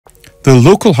The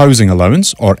Local Housing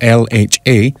Allowance, or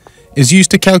LHA, is used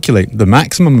to calculate the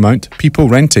maximum amount people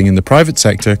renting in the private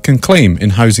sector can claim in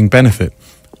housing benefit,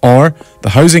 or the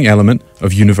housing element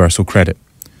of universal credit.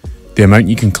 The amount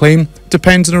you can claim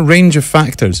depends on a range of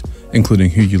factors, including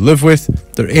who you live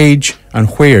with, their age, and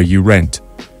where you rent.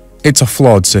 It's a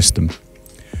flawed system.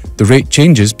 The rate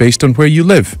changes based on where you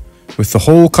live, with the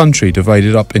whole country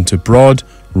divided up into broad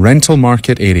rental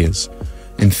market areas.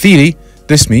 In theory,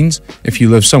 this means if you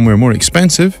live somewhere more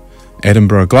expensive,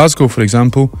 Edinburgh or Glasgow for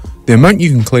example, the amount you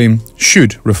can claim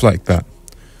should reflect that.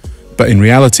 But in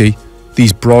reality,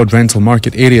 these broad rental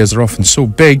market areas are often so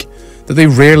big that they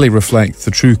rarely reflect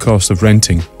the true cost of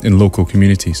renting in local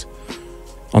communities.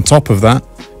 On top of that,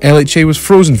 LHA was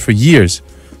frozen for years,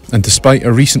 and despite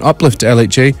a recent uplift to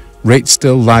LHA, rates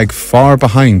still lag far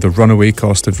behind the runaway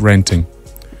cost of renting.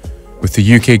 With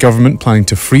the UK government planning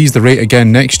to freeze the rate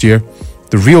again next year,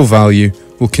 the real value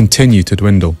will continue to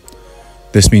dwindle.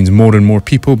 This means more and more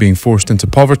people being forced into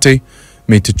poverty,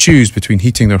 made to choose between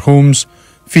heating their homes,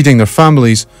 feeding their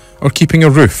families, or keeping a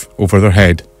roof over their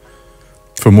head.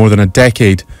 For more than a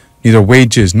decade, neither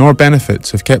wages nor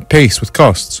benefits have kept pace with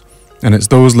costs, and it's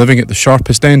those living at the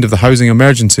sharpest end of the housing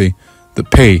emergency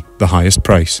that pay the highest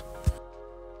price.